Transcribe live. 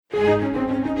In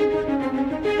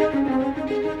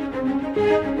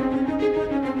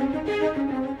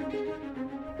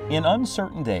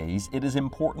uncertain days, it is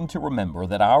important to remember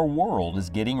that our world is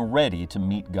getting ready to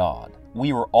meet God.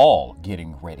 We are all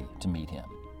getting ready to meet Him.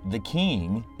 The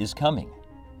King is coming.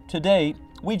 Today,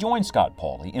 we join Scott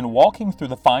Pauley in walking through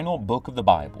the final book of the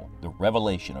Bible, the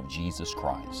revelation of Jesus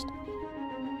Christ.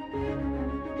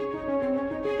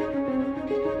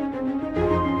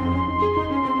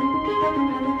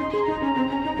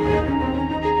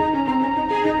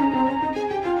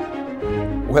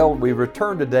 Well, we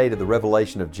return today to the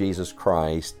revelation of Jesus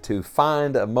Christ to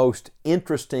find a most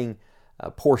interesting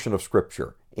portion of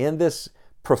Scripture. In this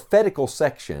prophetical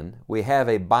section, we have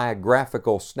a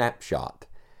biographical snapshot,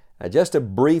 just a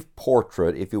brief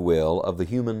portrait, if you will, of the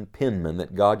human penman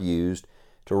that God used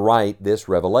to write this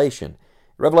revelation.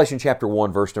 Revelation chapter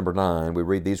 1, verse number 9, we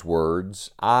read these words,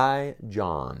 I,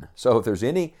 John. So if there's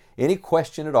any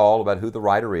question at all about who the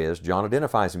writer is, John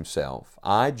identifies himself.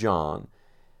 I, John,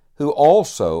 who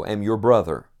also am your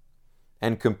brother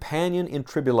and companion in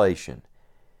tribulation,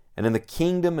 and in the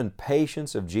kingdom and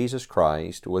patience of Jesus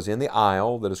Christ, was in the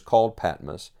isle that is called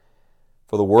Patmos,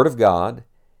 for the word of God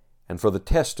and for the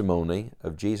testimony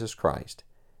of Jesus Christ.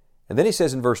 And then he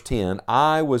says in verse 10,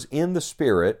 I was in the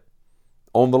Spirit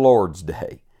on the Lord's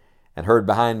day, and heard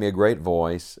behind me a great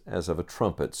voice as of a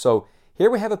trumpet. So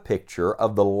here we have a picture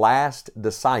of the last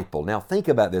disciple. Now think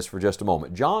about this for just a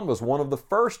moment. John was one of the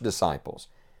first disciples.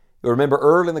 You remember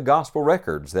early in the gospel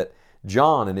records that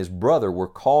John and his brother were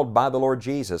called by the Lord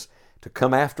Jesus to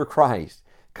come after Christ.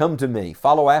 Come to me,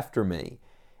 follow after me.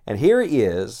 And here he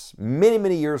is, many,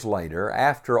 many years later,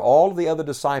 after all the other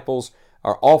disciples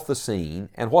are off the scene.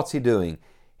 And what's he doing?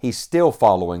 He's still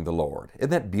following the Lord.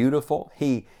 Isn't that beautiful?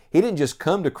 He didn't just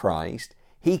come to Christ,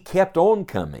 he kept on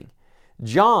coming.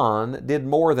 John did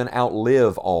more than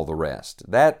outlive all the rest.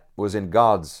 That was in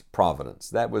God's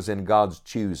providence. That was in God's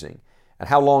choosing. And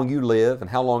how long you live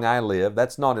and how long I live,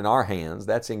 that's not in our hands,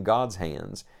 that's in God's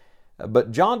hands.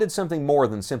 But John did something more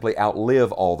than simply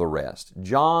outlive all the rest.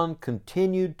 John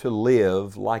continued to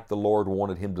live like the Lord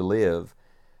wanted him to live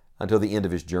until the end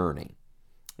of his journey.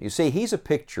 You see, he's a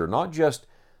picture not just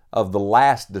of the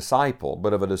last disciple,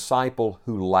 but of a disciple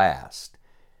who lasts.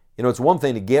 You know, it's one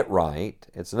thing to get right,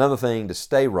 it's another thing to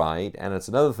stay right, and it's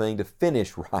another thing to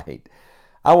finish right.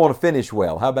 I want to finish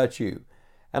well. How about you?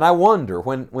 And I wonder,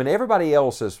 when everybody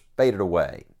else has faded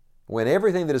away, when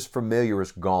everything that is familiar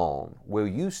is gone, will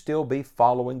you still be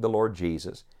following the Lord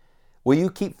Jesus? Will you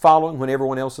keep following when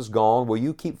everyone else is gone? Will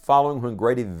you keep following when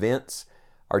great events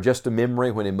are just a memory,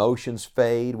 when emotions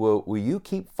fade? Will you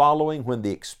keep following when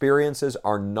the experiences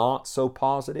are not so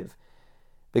positive?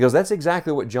 Because that's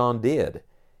exactly what John did.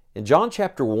 In John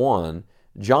chapter 1,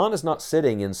 John is not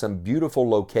sitting in some beautiful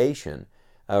location,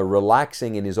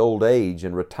 relaxing in his old age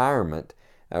and retirement,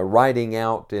 writing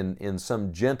out in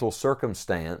some gentle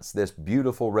circumstance this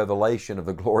beautiful revelation of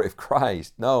the glory of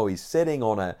Christ. No, he's sitting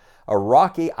on a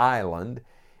rocky island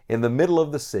in the middle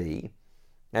of the sea,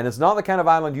 and it's not the kind of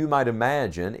island you might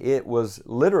imagine. It was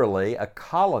literally a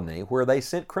colony where they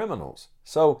sent criminals.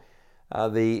 So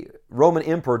the Roman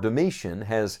Emperor Domitian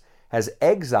has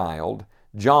exiled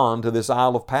John to this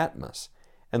Isle of Patmos,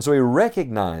 and so he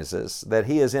recognizes that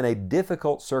he is in a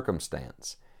difficult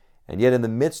circumstance. And yet in the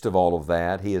midst of all of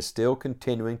that, he is still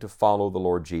continuing to follow the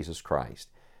Lord Jesus Christ.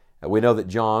 We know that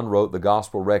John wrote the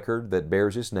gospel record that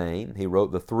bears his name. He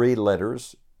wrote the 3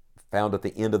 letters found at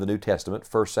the end of the New Testament,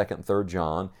 1st, 2nd, and 3rd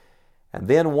John. And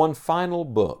then one final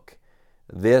book,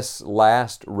 this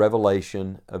last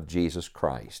revelation of Jesus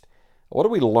Christ. What do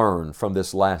we learn from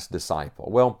this last disciple?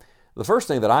 Well, the first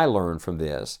thing that I learned from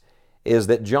this is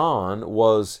that John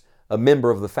was a member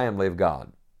of the family of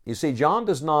God. You see, John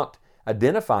does not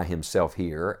identify himself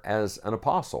here as an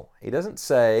apostle. He doesn't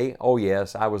say, oh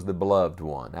yes, I was the beloved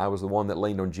one. I was the one that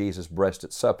leaned on Jesus' breast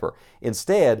at supper.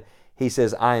 Instead, he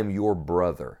says, I am your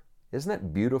brother. Isn't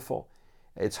that beautiful?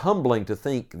 It's humbling to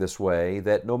think this way,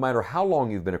 that no matter how long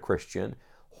you've been a Christian,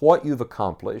 what you've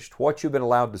accomplished, what you've been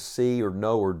allowed to see or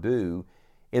know or do,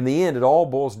 in the end, it all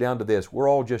boils down to this. We're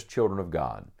all just children of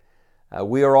God.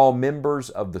 We are all members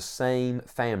of the same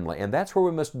family, and that's where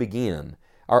we must begin.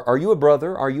 Are you a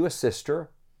brother? Are you a sister?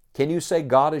 Can you say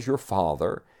God is your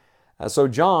father? So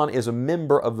John is a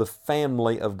member of the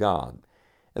family of God.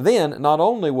 Then, not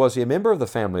only was he a member of the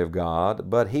family of God,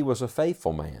 but he was a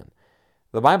faithful man.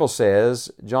 The Bible says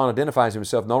John identifies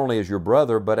himself not only as your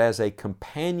brother, but as a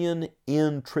companion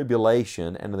in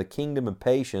tribulation and in the kingdom and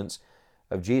patience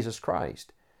of Jesus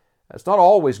Christ. It's not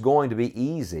always going to be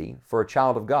easy for a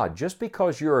child of God. Just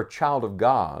because you're a child of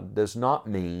God does not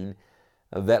mean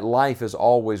that life is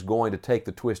always going to take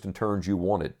the twists and turns you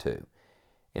want it to.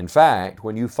 In fact,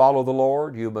 when you follow the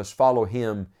Lord, you must follow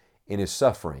Him in His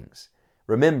sufferings.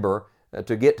 Remember,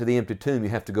 to get to the empty tomb, you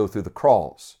have to go through the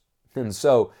cross. And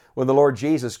so, when the Lord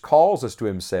Jesus calls us to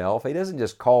Himself, He doesn't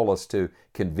just call us to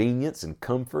convenience and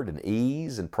comfort and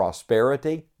ease and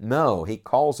prosperity. No, He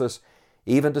calls us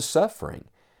even to suffering.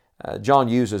 John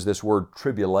uses this word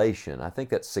tribulation. I think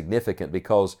that's significant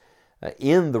because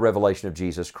in the revelation of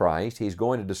Jesus Christ, He's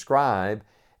going to describe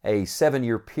a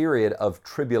 7-year period of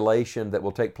tribulation that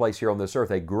will take place here on this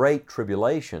earth, a great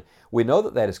tribulation. We know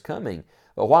that that is coming.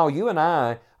 But while you and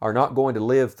I are not going to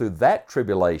live through that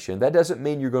tribulation, that doesn't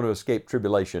mean you're going to escape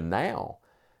tribulation now.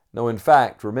 No, in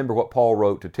fact, remember what Paul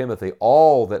wrote to Timothy,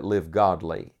 all that live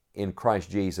godly in Christ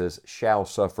Jesus shall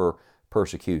suffer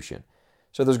persecution.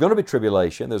 So there's going to be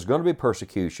tribulation, there's going to be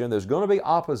persecution, there's going to be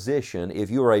opposition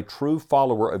if you are a true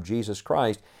follower of Jesus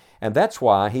Christ. And that's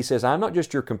why He says, I'm not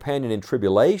just your companion in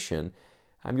tribulation,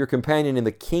 I'm your companion in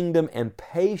the kingdom and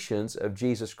patience of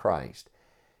Jesus Christ.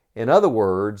 In other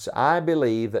words, I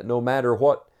believe that no matter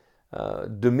what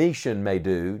Domitian may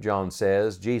do, John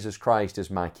says, Jesus Christ is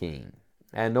my King.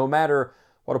 And no matter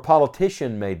what a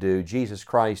politician may do, Jesus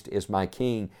Christ is my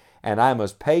King. And I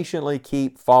must patiently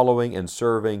keep following and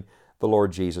serving the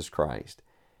Lord Jesus Christ.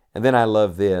 And then I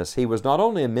love this. He was not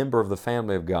only a member of the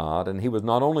family of God, and He was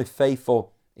not only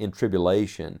faithful in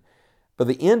tribulation, but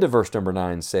the end of verse number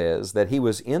 9 says that He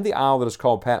was in the isle that is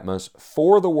called Patmos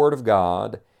for the Word of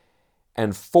God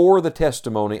and for the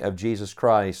testimony of Jesus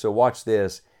Christ. So watch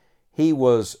this. He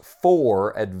was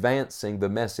for advancing the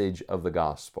message of the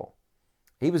gospel.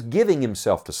 He was giving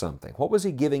Himself to something. What was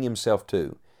He giving Himself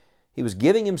to? He was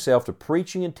giving Himself to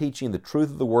preaching and teaching the truth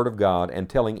of the Word of God and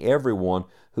telling everyone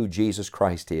who Jesus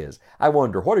Christ is. I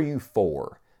wonder, what are you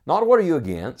for? Not what are you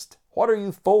against? What are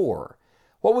you for?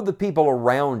 What would the people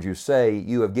around you say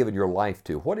you have given your life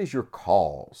to? What is your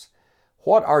cause?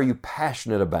 What are you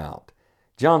passionate about?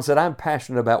 John said, I'm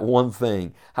passionate about one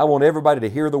thing. I want everybody to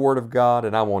hear the Word of God,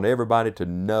 and I want everybody to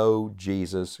know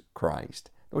Jesus Christ.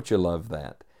 Don't you love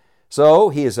that? So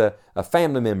he is a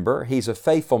family member. He's a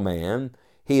faithful man.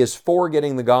 He is for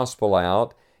getting the gospel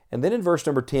out. And then in verse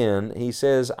number 10, he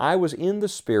says, I was in the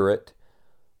Spirit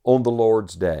on the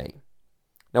Lord's day.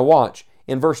 Now watch.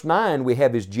 In verse 9, we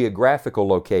have His geographical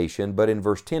location, but in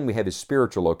verse 10, we have His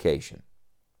spiritual location.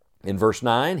 In verse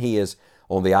 9, He is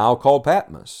on the isle called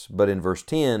Patmos, but in verse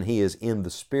 10, He is in the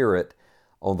Spirit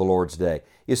on the Lord's day.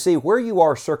 You see, where you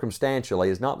are circumstantially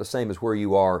is not the same as where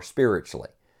you are spiritually.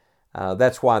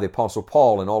 That's why the Apostle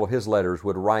Paul in all of his letters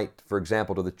would write, for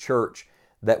example, to the church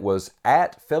that was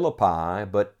at Philippi,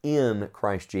 but in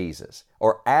Christ Jesus,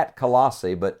 or at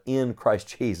Colossae, but in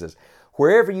Christ Jesus.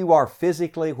 Wherever you are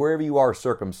physically, wherever you are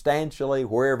circumstantially,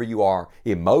 wherever you are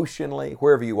emotionally,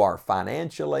 wherever you are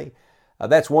financially,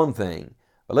 that's one thing.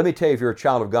 But let me tell you, if you're a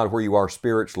child of God, where you are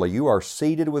spiritually, you are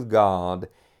seated with God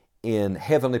in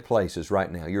heavenly places right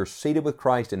now. You're seated with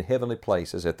Christ in heavenly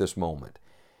places at this moment.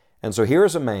 And so here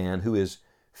is a man who is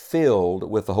filled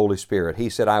with the Holy Spirit. He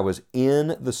said, I was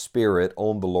in the Spirit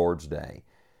on the Lord's day.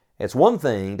 It's one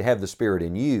thing to have the Spirit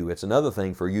in you. It's another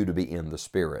thing for you to be in the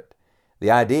Spirit. The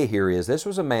idea here is this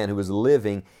was a man who was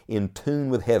living in tune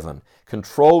with heaven,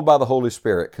 controlled by the Holy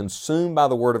Spirit, consumed by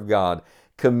the Word of God,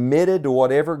 committed to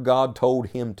whatever God told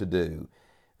him to do.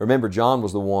 Remember, John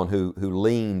was the one who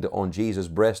leaned on Jesus'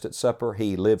 breast at supper.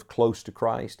 He lived close to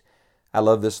Christ. I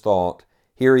love this thought.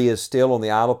 Here he is still on the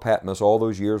Isle of Patmos all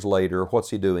those years later. What's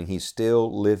he doing? He's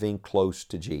still living close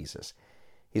to Jesus.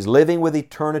 He's living with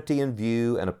eternity in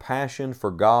view and a passion for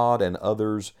God and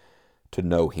others to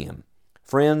know Him.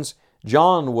 Friends,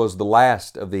 John was the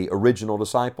last of the original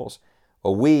disciples.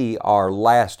 Well, we are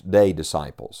last day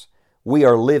disciples. We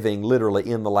are living literally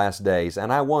in the last days.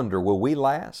 And I wonder, will we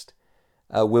last?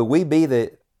 Will we be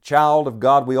the child of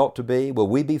God we ought to be? Will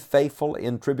we be faithful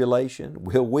in tribulation?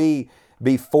 Will we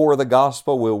be for the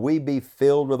gospel? Will we be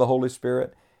filled with the Holy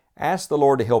Spirit? Ask the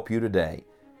Lord to help you today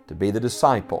to be the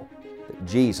disciple that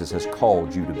Jesus has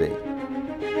called you to be.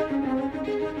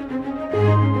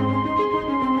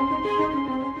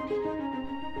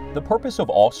 The purpose of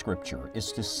all Scripture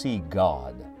is to see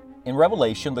God. In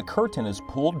Revelation, the curtain is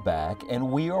pulled back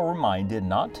and we are reminded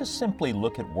not to simply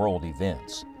look at world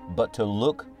events, but to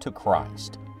look to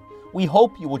Christ. We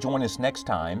hope you will join us next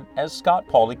time as Scott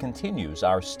Pauley continues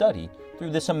our study through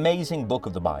this amazing book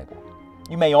of the Bible.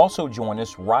 You may also join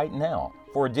us right now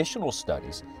for additional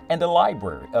studies and a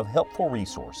library of helpful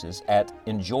resources at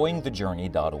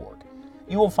enjoyingthejourney.org.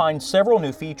 You will find several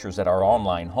new features at our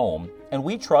online home, and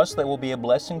we trust they will be a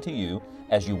blessing to you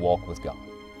as you walk with God.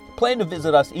 Plan to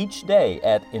visit us each day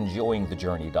at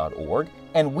enjoyingthejourney.org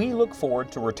and we look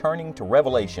forward to returning to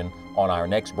Revelation on our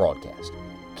next broadcast.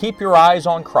 Keep your eyes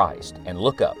on Christ and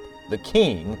look up. The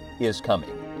King is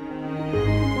coming.